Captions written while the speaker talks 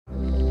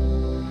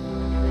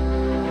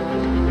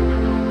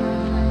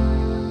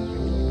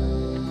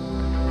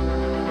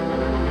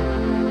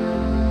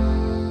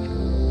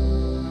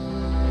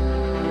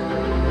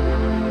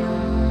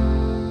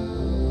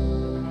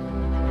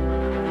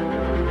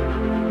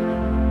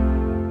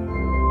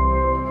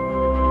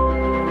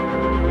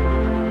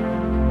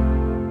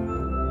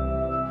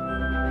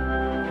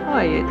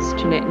it's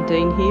Jeanette and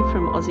Dean here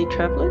from Aussie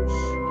Travellers.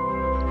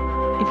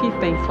 If you've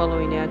been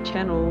following our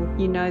channel,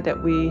 you know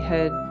that we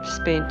had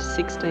spent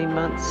 16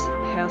 months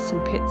house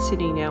and pet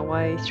sitting our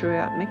way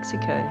throughout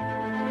Mexico.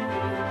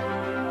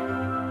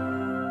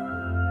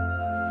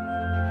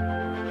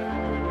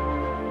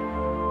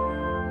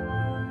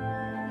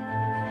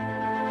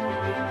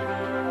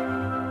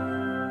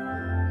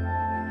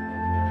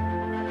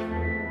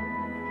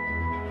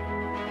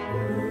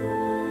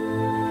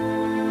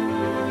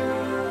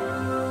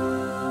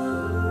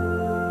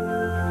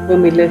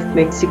 When we left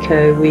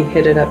Mexico, we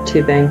headed up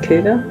to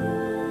Vancouver.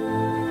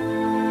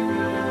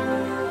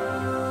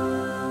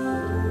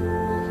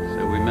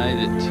 So we made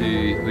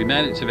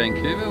it to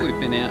Vancouver. We've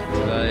been out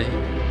today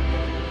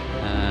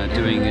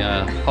doing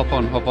a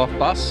hop-on, hop-off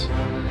bus.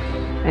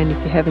 And if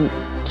you haven't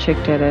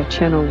checked out our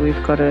channel,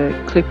 we've got a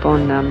clip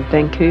on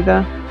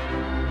Vancouver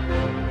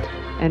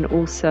and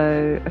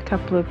also a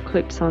couple of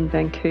clips on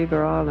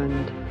Vancouver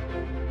Island.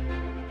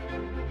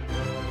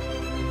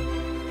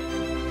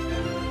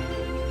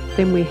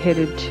 Then we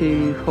headed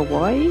to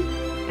Hawaii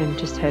and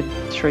just had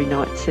 3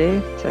 nights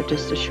there, so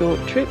just a short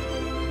trip.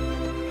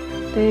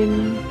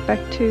 Then back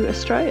to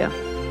Australia.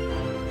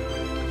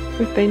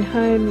 We've been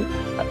home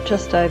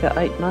just over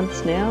 8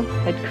 months now,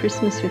 had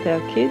Christmas with our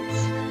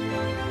kids.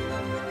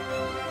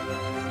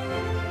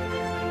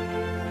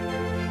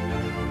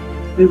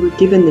 We were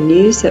given the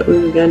news that we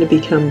were going to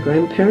become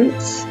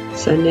grandparents,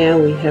 so now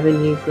we have a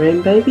new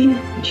grandbaby,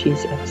 and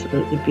she's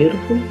absolutely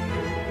beautiful.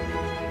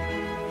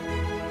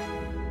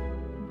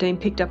 Dean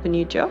picked up a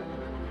new job.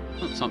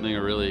 Not something I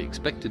really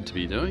expected to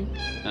be doing.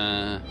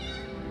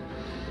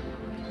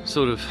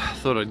 Sort of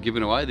thought I'd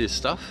given away this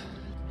stuff,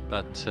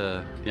 but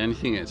the only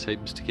thing that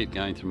seems to keep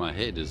going through my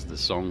head is the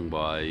song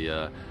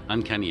by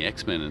Uncanny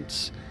X-Men.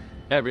 It's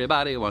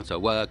everybody wants to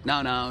work,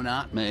 no, no,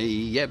 not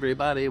me.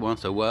 Everybody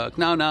wants to work,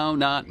 no, no,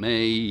 not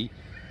me.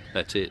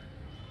 That's it.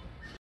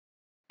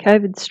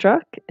 COVID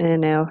struck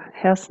and our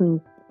house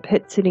and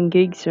pet sitting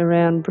gigs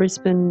around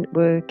Brisbane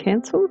were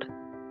cancelled.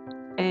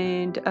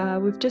 And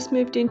we've just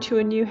moved into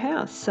a new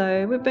house,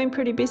 so we've been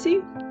pretty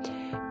busy.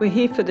 We're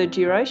here for the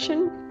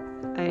duration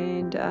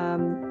and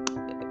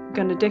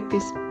going to deck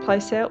this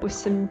place out with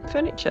some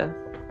furniture.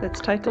 Let's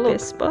take a look.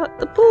 Best spot,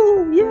 the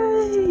pool,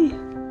 yay!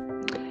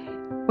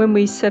 When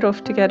we set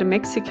off to go to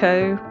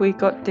Mexico, we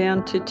got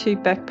down to 2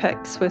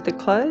 backpacks worth of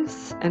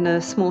clothes and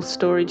a small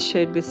storage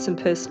shed with some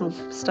personal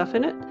stuff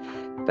in it,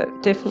 but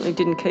definitely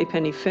didn't keep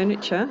any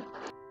furniture.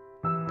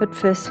 But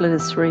first, let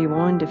us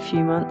rewind a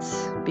few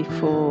months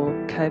before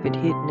COVID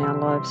hit and our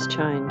lives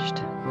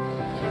changed.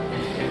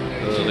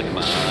 Oh, look at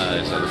my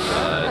eyes, so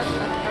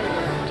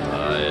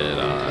tired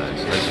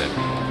eyes. Okay.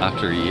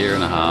 After a year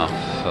and a half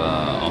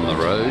on the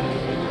road,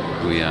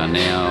 we are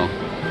now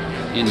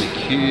in the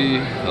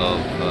queue of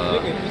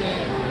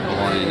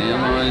Hawaiian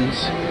Airlines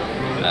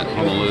at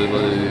Honolulu,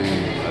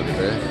 over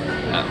there,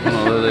 at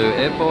Honolulu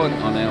Airport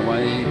on our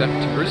way back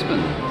to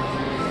Brisbane.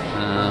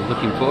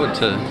 Looking forward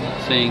to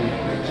seeing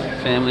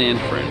family and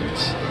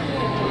friends.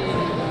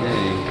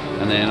 Yay.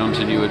 And then on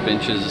to new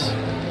adventures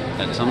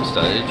at some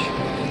stage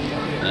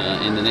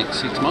in the next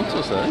 6 months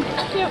or so.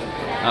 Yep.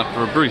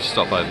 After a brief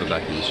stopover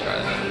back in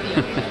Australia.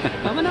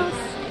 Vámonos.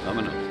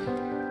 Vámonos.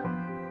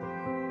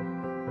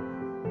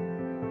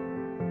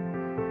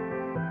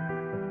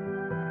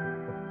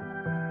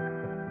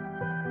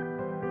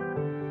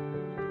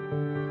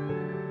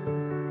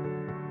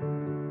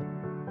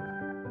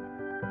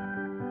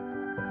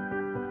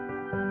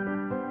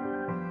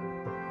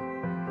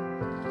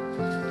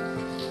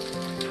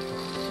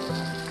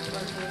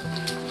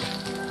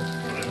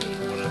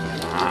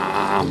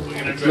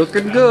 It's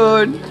looking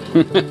good.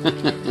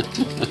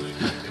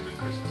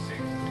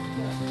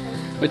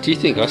 What do you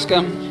think,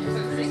 Oscar?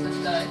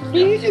 What do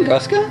you think,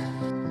 Oscar?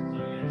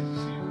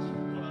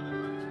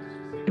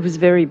 It was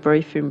very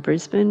brief in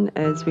Brisbane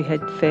as we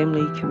had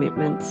family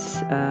commitments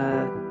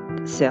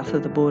south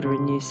of the border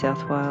in New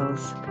South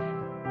Wales.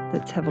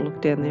 Let's have a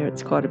look down there.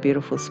 It's quite a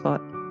beautiful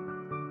spot.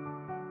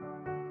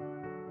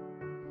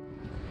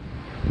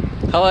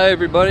 Hello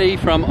everybody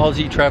from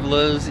Aussie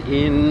Travellers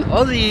in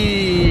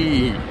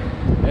Aussie.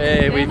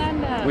 Hey,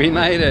 we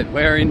made it.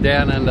 We're in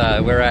Down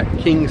Under. We're at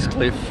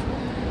Kingscliff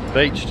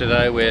Beach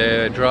today.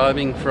 We're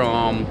driving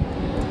from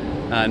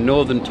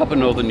top of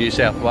northern New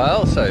South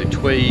Wales, so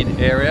Tweed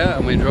area,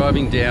 and we're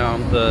driving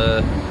down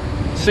the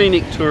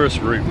scenic tourist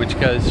route which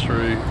goes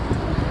through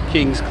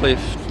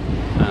Kingscliff,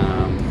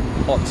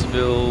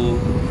 Pottsville,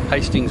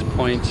 Hastings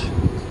Point,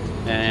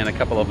 and a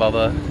couple of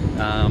other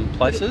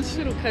places.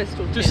 Little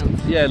coastal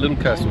towns. Yeah, little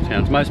coastal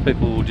towns. Most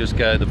people will just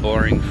go the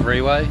boring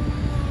freeway,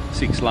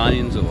 6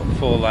 lanes or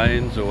 4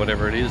 lanes or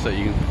whatever it is that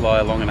you can fly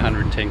along at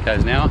 110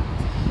 k's an hour.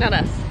 Not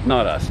us.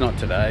 Not us, not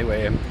today.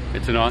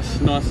 It's a nice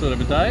sort of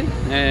a day,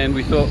 and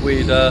we thought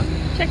we'd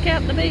check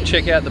out the beach.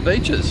 Check out the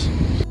beaches.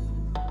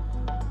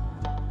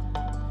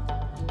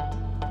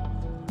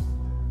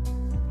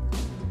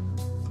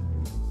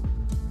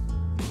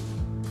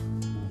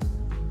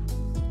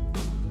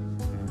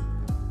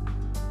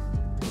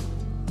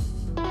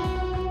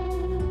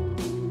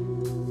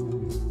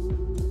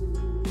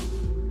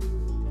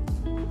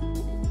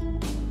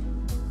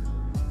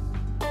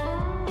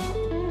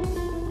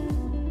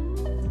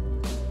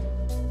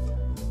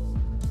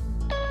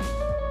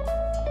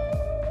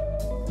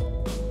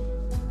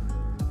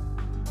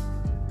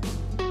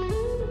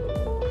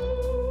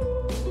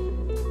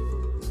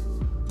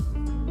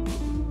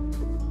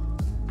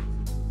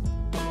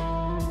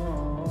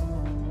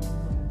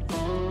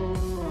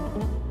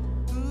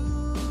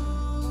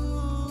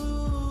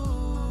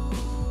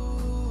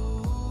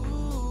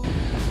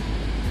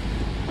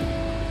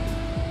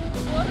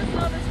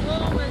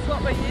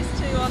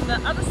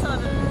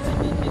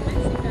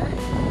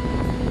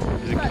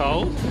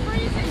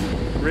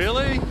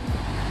 Really?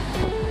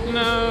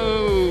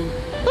 No.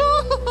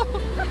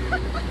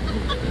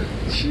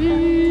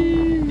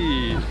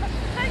 Gee.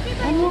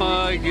 Oh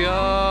my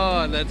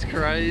god, that's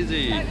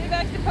crazy. Take me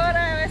back to Porto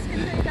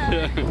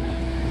Escondido.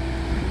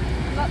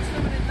 I'm not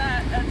swimming in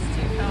that, that's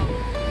too cold.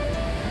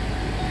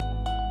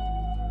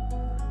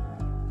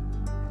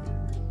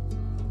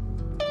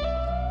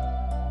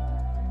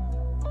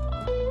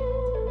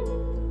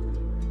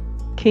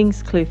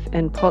 Kingscliff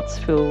and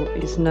Pottsville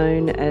is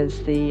known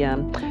as the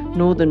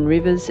Northern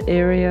Rivers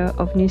area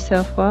of New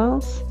South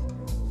Wales.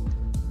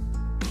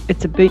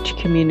 It's a beach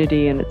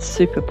community and it's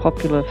super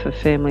popular for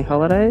family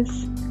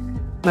holidays,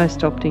 most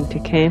opting to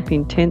camp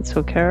in tents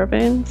or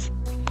caravans.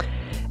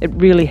 It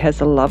really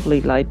has a lovely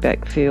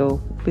laid-back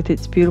feel with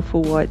its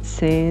beautiful white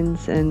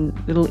sands and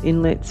little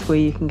inlets where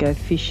you can go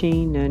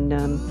fishing and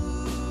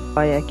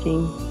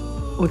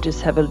kayaking, or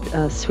just have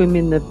a swim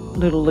in the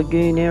little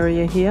lagoon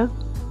area here.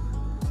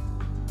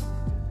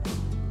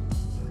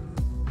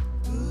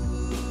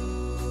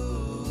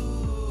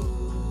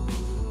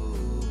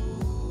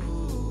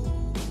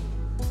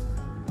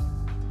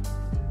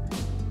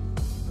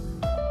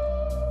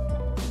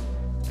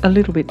 A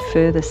little bit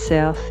further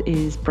south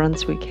is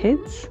Brunswick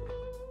Heads.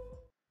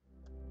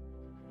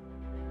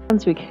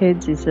 Brunswick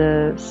Heads is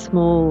a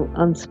small,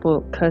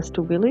 unspoilt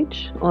coastal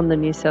village on the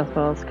New South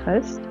Wales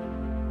coast.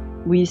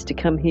 We used to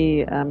come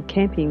here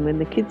camping when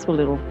the kids were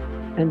little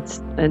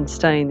and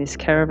stay in this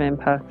caravan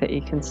park that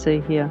you can see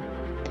here.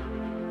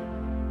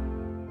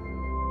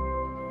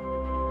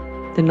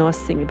 The nice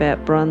thing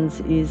about Bruns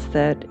is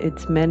that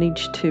it's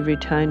managed to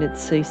retain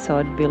its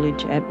seaside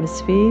village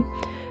atmosphere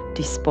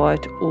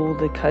despite all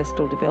the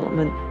coastal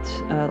development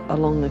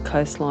along the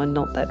coastline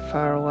not that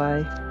far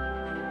away.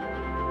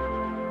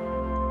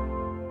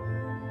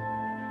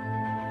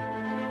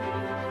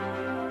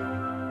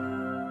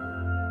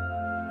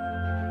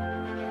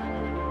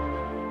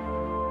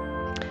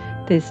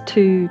 There's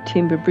 2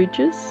 timber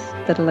bridges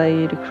that allow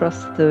you to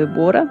cross the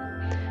water,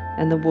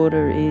 and the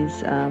water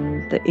is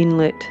the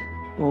inlet,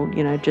 or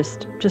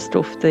just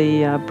off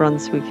the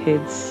Brunswick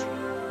Heads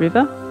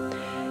River,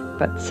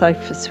 but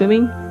safe for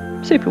swimming.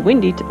 Super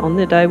windy on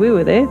the day we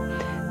were there.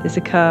 There's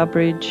a car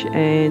bridge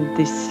and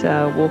this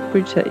walk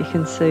bridge that you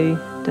can see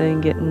Dean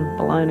getting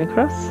blown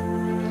across.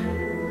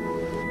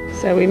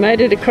 So we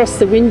made it across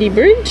the windy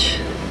bridge,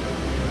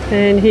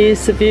 and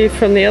here's the view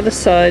from the other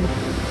side.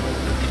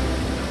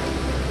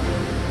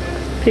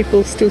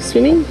 People still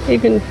swimming,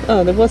 even,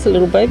 oh, there was a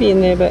little baby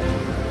in there, but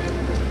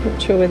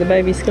not sure where the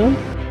baby's gone.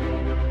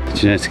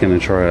 Jeanette's going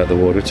to try out the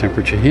water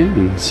temperature here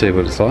and see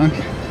what it's like.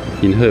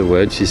 In her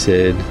words, she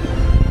said,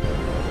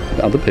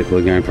 other people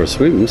are going for a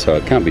swim, so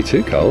it can't be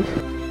too cold.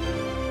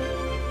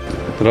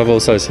 But I've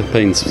also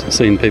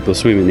seen people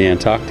swim in the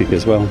Antarctic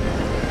as well.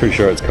 Pretty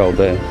sure it's cold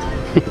there.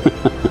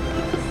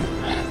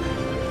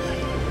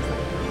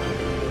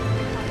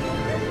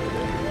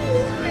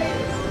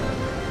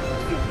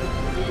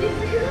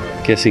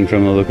 Guessing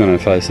from the look on her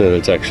face that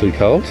it's actually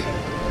cold.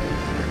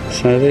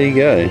 So there you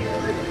go.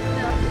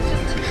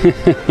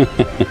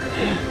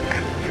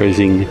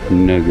 Freezing,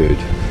 no good.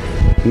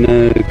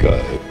 No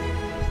go.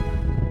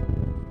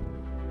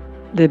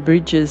 The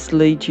bridges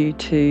lead you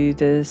to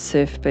the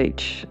surf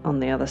beach on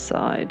the other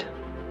side.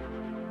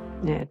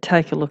 Now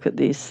take a look at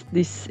this.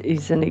 This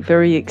is a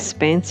very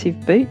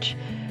expansive beach.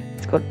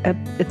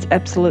 It's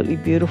absolutely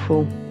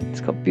beautiful.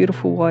 It's got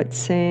beautiful white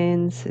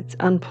sands. It's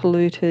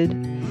unpolluted.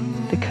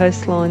 The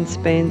coastline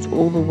spans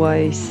all the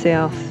way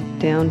south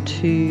down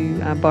to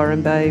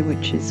Byron Bay,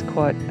 which is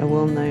quite a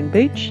well-known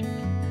beach.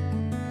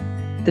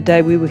 The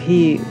day we were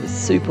here, it was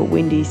super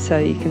windy, so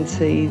you can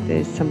see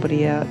there's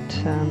somebody out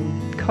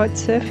kite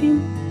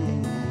surfing.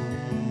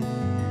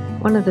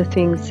 One of the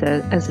things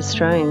as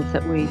Australians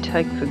that we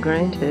take for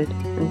granted,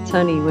 and it's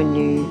only when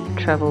you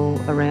travel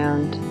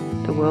around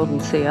the world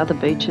and see other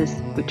beaches,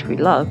 which we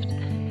loved,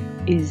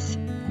 is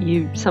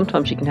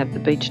sometimes you can have the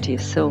beach to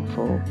yourself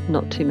or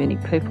not too many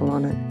people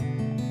on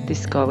it.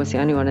 This guy was the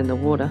only one in the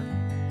water.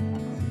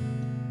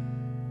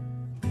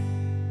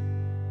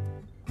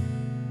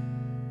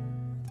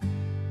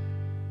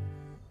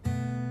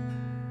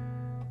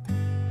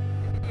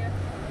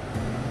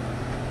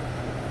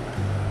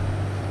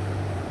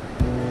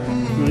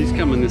 Well, he's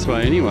coming this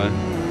way anyway.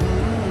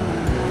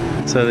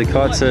 So the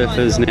kite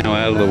surfer's now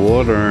out of the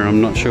water, and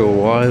I'm not sure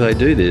why they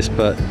do this,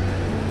 but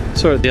I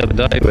saw it the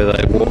other day where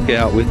they walk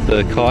out with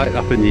the kite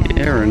up in the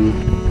air and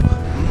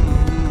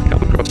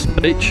come across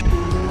the beach.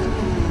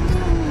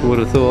 I would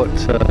have thought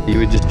you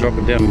would just drop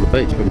it down on the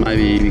beach, but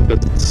maybe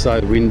because it's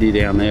so windy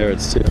down there,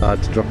 it's too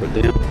hard to drop it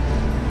down.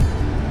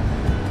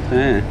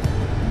 Yeah.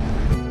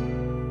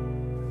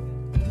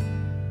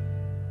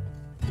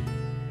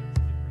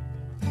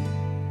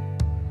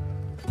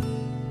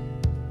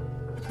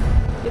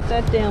 Get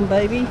that down,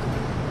 baby.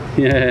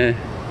 Yeah.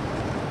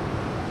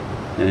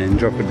 And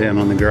drop it down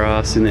on the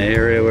grass in the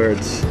area where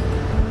it's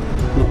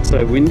not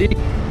so windy.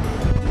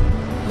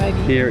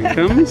 Maybe. Here it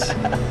comes.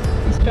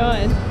 He's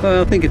trying.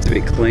 Well, I think it's a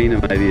bit cleaner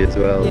maybe as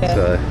well. Yeah.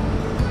 So,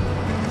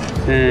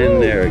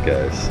 and there it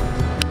goes.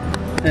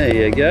 There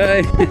you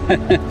go.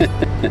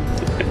 You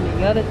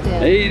got it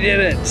down. He did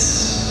it! It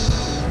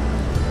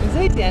was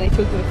easy, only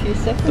took him a few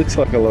seconds. Looks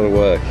like a lot of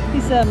work.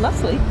 He's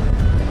muscly.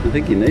 I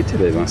think you need to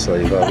be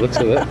muscly by the looks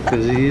of it,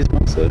 because he is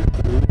muscly.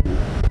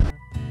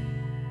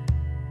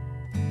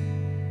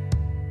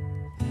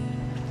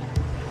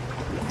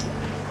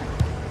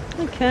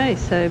 Okay,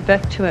 so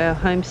back to our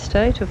home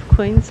state of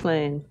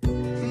Queensland.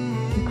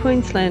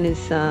 Queensland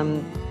is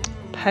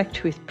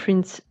packed with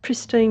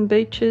pristine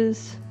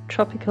beaches,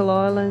 tropical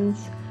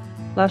islands,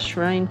 lush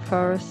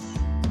rainforests.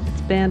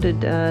 It's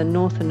bounded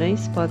north and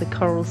east by the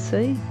Coral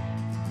Sea.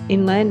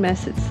 In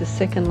landmass, it's the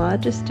second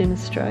largest in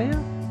Australia,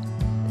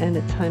 and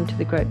it's home to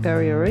the Great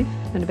Barrier Reef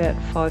and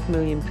about 5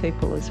 million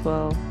people as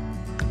well.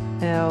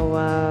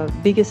 Our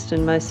biggest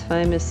and most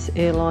famous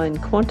airline,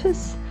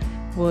 Qantas,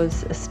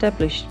 was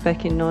established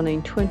back in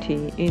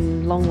 1920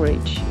 in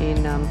Longreach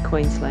in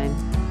Queensland.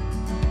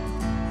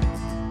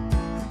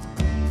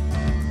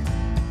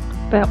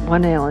 About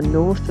 1 hour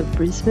north of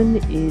Brisbane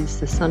is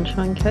the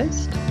Sunshine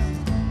Coast.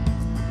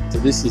 So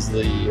this is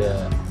the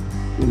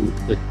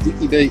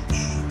Dicky Beach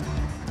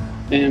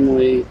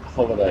Family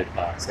Holiday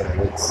Park. So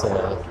it's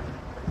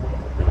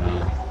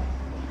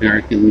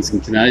Americans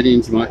and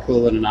Canadians might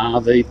call it an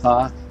RV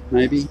park,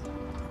 maybe,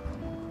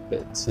 but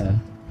it's a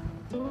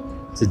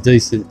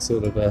decent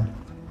sort of a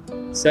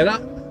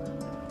setup.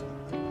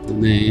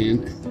 And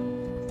then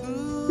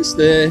just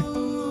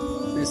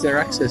there's their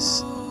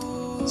access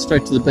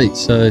straight to the beach,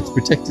 so it's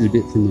protected a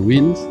bit from the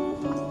wind,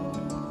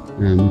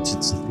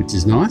 which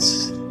is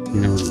nice.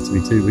 You don't want it to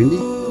be too windy,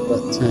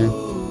 but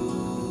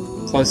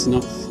close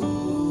enough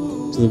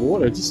to the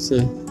water just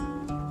to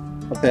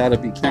hop out a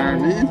big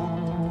caravan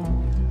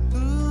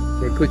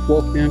for a quick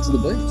walk down to the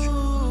beach.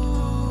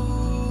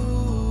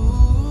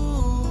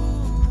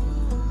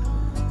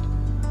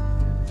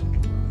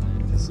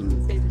 Some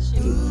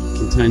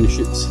container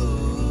ships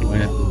way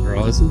out the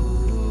horizon,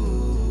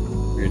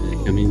 ready to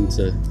come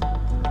into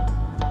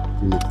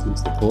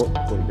the port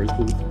of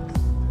Brisbane.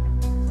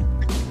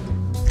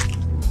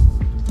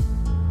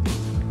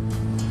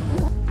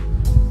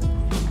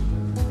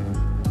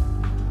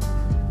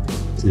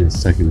 Yeah,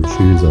 it's taking the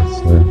shoes off,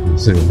 so we'll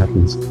see what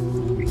happens.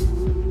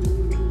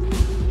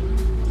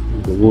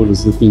 The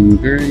water's looking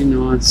very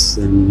nice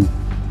and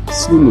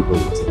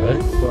swimmable today,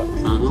 quite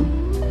calm,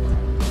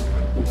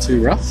 not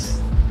too rough.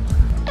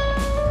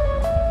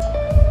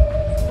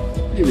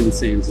 Even the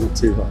sand's not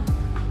too hot.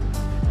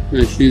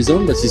 No shoes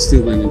on, but she's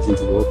still managing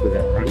to walk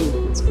without running,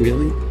 it's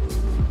squealing.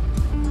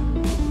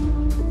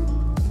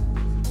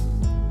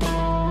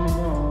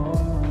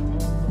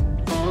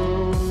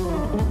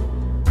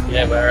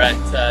 Yeah, we're at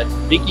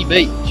Dicky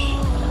Beach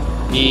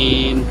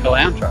in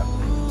Caloundra,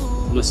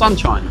 on the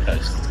Sunshine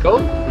Coast it's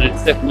called, and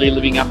it's definitely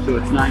living up to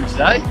its name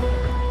today.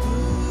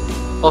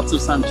 Lots of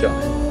sunshine.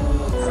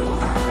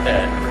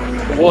 Yeah,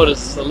 the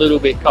water's a little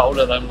bit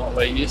colder than what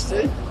we're used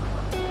to,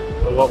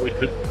 or what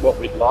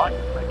we'd like,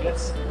 I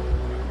guess.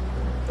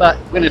 But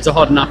when it's a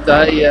hot enough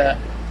day, it's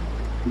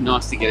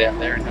nice to get out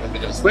there and have a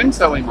bit of a swim.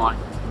 So we might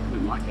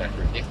go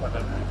for a dip. I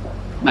don't know.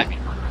 Maybe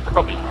not.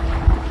 Probably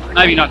not.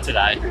 Maybe not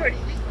today.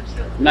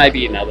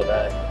 Maybe another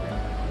day.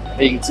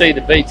 You can see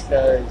the beach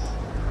goes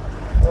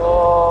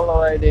all the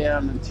way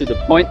down to the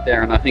point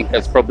there, and I think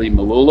that's probably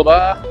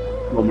Mooloolaba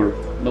or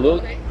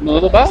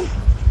Mooloolaba.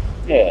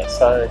 Yeah.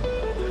 So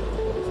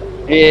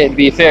yeah, it'd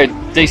be a fair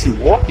decent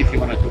walk if you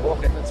wanted to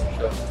walk it. That's for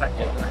sure. Take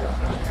it.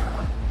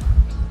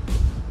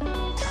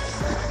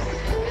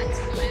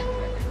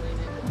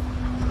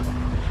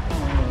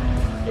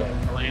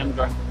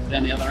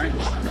 Down the other end.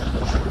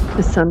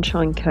 The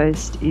Sunshine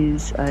Coast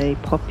is a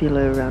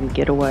popular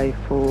getaway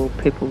for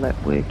people that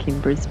work in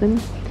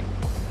Brisbane.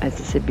 As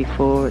I said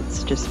before,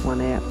 it's just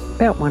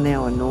about 1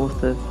 hour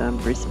north of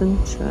Brisbane,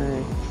 so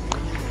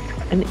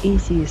an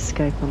easy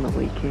escape on the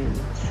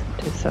weekends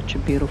to such a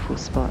beautiful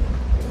spot.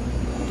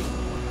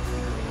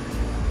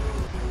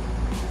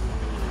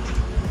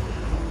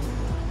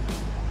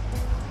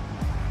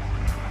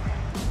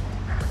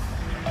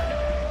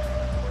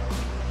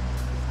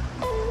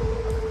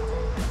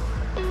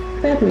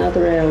 About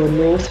another hour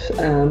north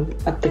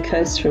up the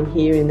coast from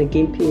here in the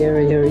Gympie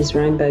area is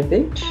Rainbow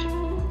Beach.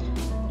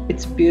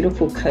 It's a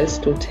beautiful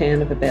coastal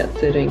town of about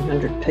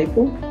 1,300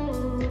 people.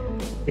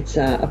 It's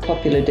a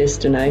popular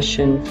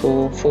destination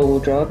for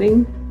four-wheel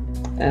driving.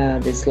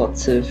 There's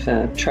lots of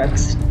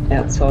tracks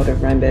outside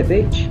of Rainbow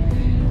Beach,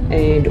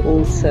 and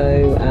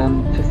also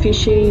for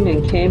fishing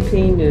and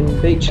camping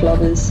and beach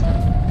lovers.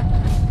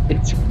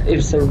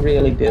 It's a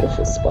really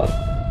beautiful spot.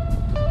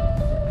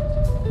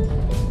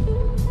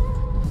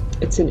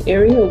 It's an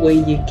area where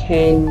you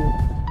can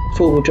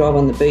four-wheel drive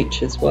on the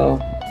beach as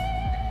well.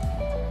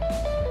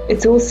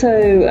 It's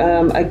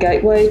also a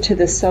gateway to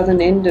the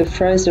southern end of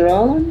Fraser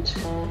Island,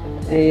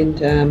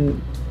 and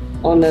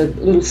on a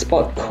little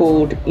spot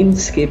called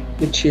Inskip,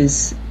 which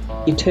is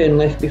you turn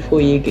left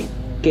before you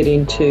get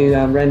into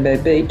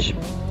Rainbow Beach,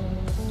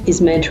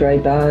 is Manta Ray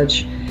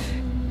Barge.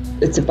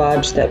 It's a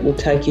barge that will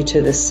take you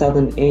to the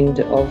southern end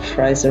of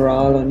Fraser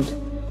Island.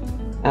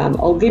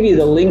 I'll give you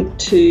the link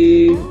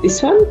to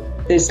this one.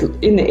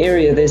 in the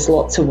area there's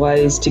lots of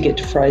ways to get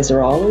to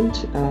Fraser Island.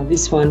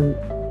 This one,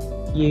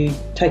 you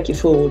take your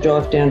four-wheel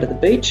drive down to the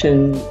beach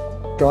and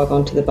drive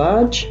onto the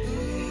barge,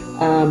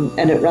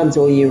 and it runs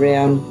all year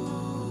round.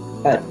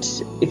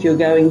 But if you're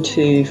going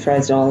to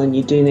Fraser Island,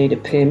 you do need a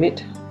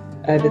permit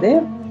over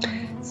there.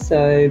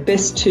 So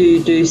best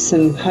to do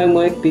some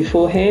homework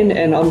beforehand,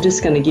 and I'm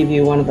just going to give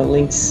you one of the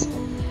links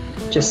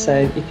just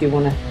so if you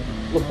want to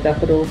look it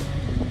up at all.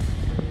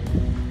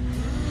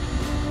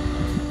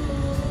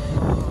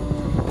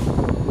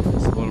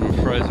 It's the bottom of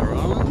Fraser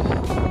Island,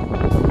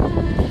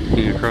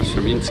 looking across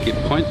from Inskip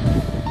Point,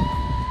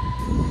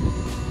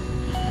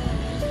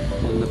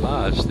 and the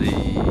barge, the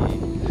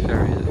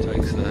ferry that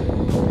takes the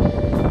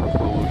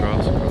four-wheel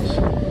drives across.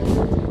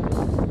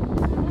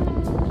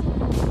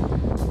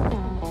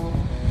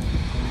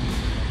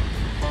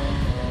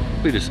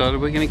 We decided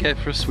we're going to go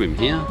for a swim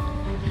here.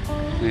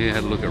 We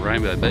had a look at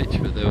Rainbow Beach,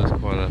 but there was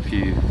quite a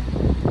few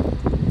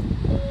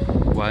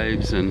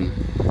waves and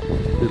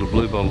little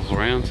blue bottles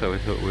around, so we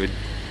thought we'd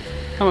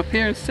come up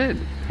here instead,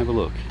 have a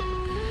look.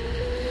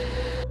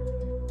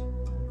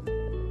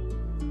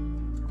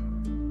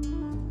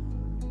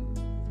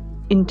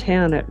 In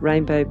town at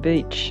Rainbow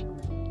Beach,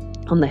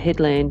 on the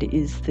headland,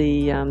 is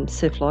the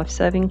Surf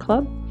Lifesaving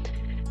Club.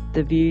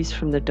 The views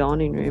from the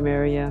dining room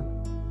area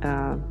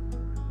are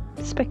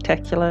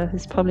spectacular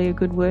is probably a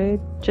good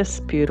word,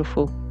 just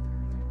beautiful.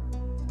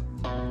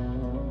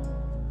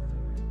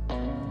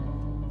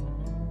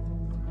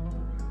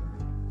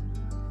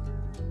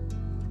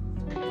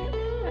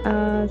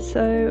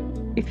 So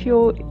if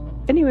you're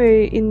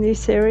anywhere in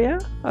this area,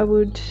 I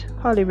would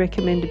highly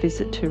recommend a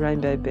visit to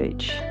Rainbow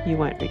Beach. You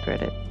won't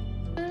regret it.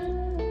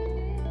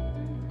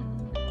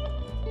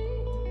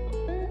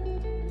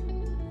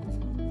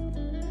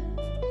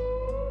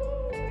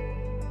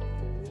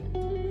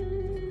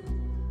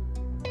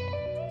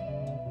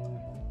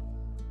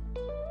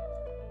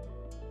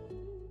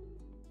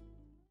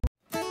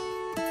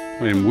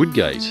 We're in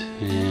Woodgate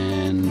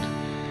and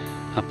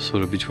up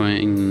sort of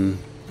between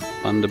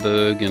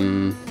Bundaberg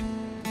and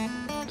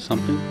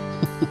something,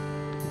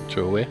 not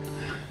sure where.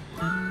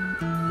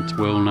 It's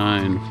well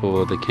known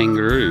for the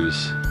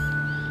kangaroos.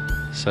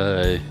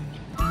 So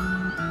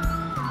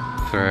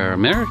for our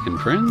American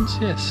friends,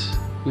 yes,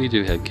 we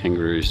do have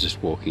kangaroos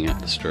just walking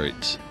up the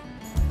streets.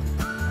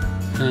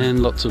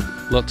 And lots of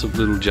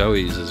little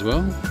joeys as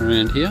well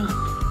around here.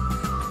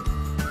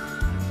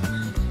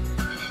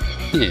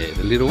 Yeah,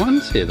 the little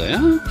ones, here they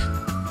are.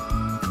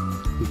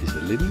 These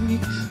are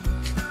littlies,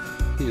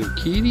 little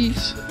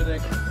cuties.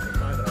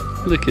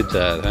 Look at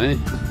that, eh?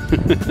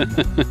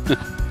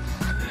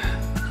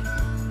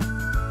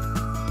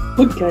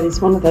 Woodgate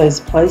is one of those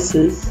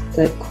places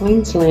that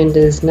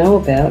Queenslanders know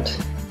about,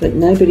 but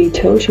nobody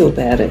tells you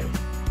about it.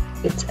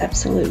 It's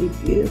absolutely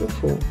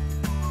beautiful.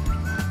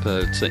 So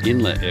it's an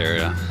inlet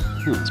area.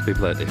 Oh, there's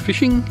people out there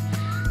fishing,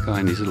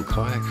 going these little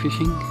kayak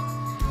fishing,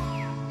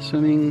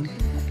 swimming.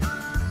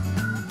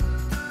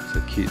 It's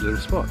a cute little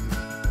spot.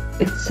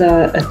 It's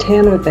a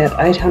town of about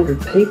 800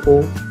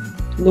 people,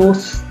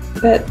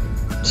 about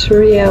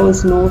 3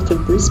 hours north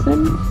of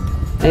Brisbane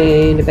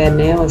and about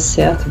an hour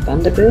south of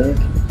Bundaberg.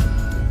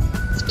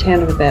 It's a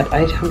town of about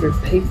 800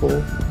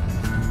 people.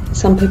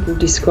 Some people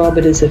describe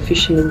it as a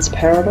fisherman's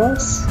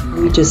paradise.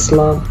 We just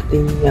love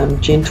the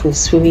gentle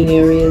swimming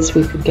areas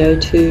we could go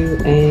to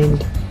and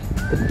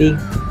the big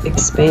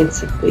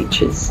expanse of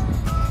beaches.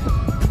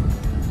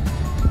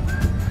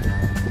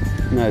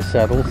 No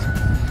saddles.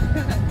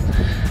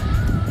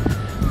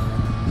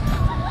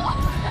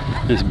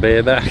 Just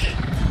bareback.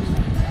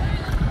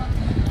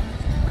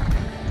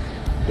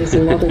 There's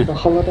a lot of the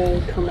holiday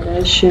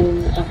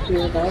accommodation up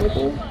here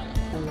available.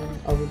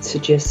 I would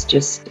suggest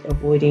just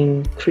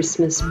avoiding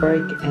Christmas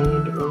break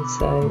and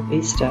also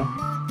Easter.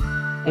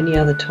 Any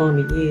other time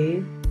of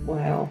year,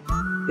 wow,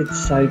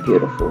 it's so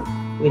beautiful.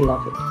 We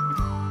love it.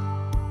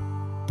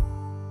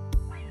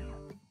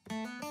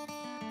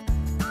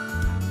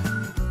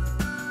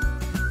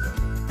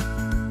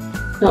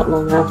 Not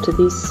long after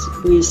this,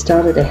 we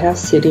started a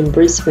house sit in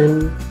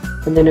Brisbane,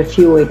 and then a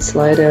few weeks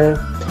later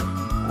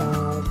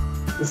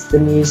was the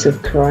news of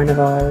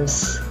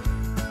coronavirus.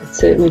 It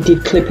certainly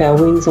did clip our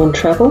wings on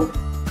travel,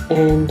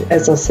 and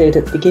as I said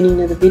at the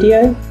beginning of the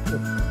video,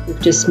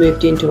 we've just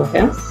moved into a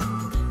house.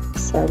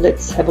 So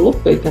let's have a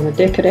look. We're going to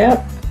deck it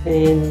out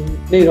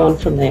and move on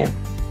from there.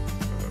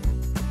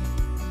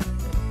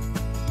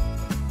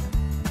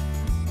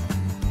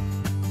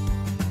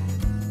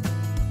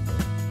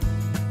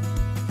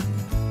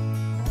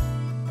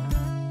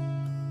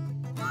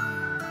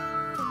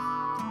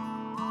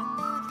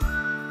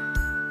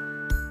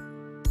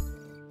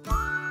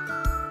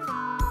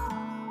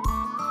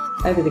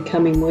 Over the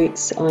coming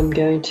weeks, I'm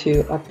going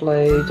to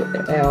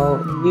upload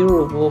our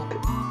mural walk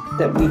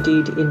that we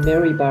did in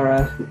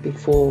Maryborough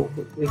before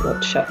we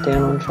got shut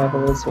down on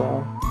travel as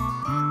well.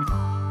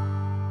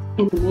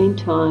 In the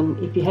meantime,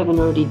 if you haven't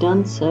already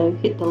done so,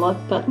 hit the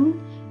like button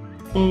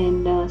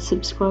and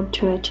subscribe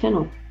to our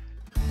channel.